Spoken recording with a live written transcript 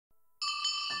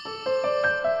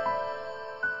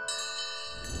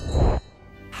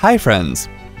Hi friends!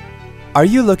 Are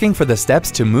you looking for the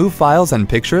steps to move files and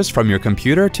pictures from your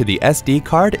computer to the SD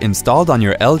card installed on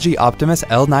your LG Optimus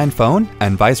L9 phone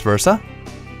and vice versa?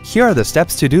 Here are the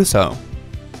steps to do so.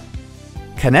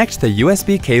 Connect the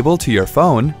USB cable to your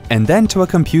phone and then to a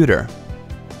computer.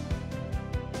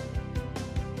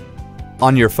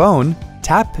 On your phone,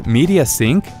 tap Media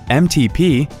Sync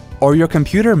 (MTP) or your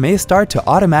computer may start to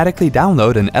automatically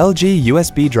download an LG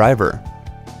USB driver.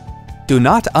 Do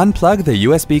not unplug the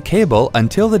USB cable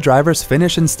until the drivers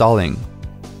finish installing.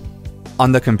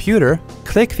 On the computer,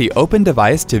 click the Open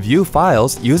Device to view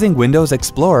files using Windows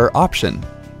Explorer option.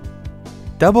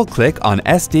 Double-click on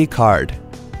SD card.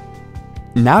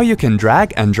 Now you can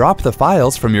drag and drop the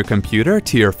files from your computer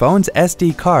to your phone's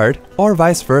SD card or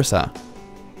vice versa.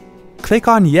 Click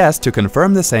on Yes to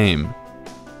confirm the same.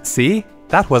 See?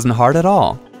 That wasn't hard at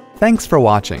all. Thanks for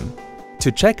watching.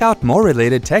 To check out more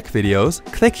related tech videos,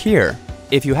 click here.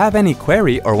 If you have any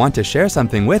query or want to share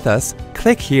something with us,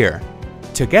 click here.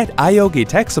 To get iYogi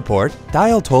tech support,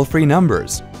 dial toll-free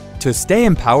numbers. To stay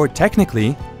empowered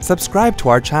technically, subscribe to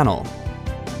our channel.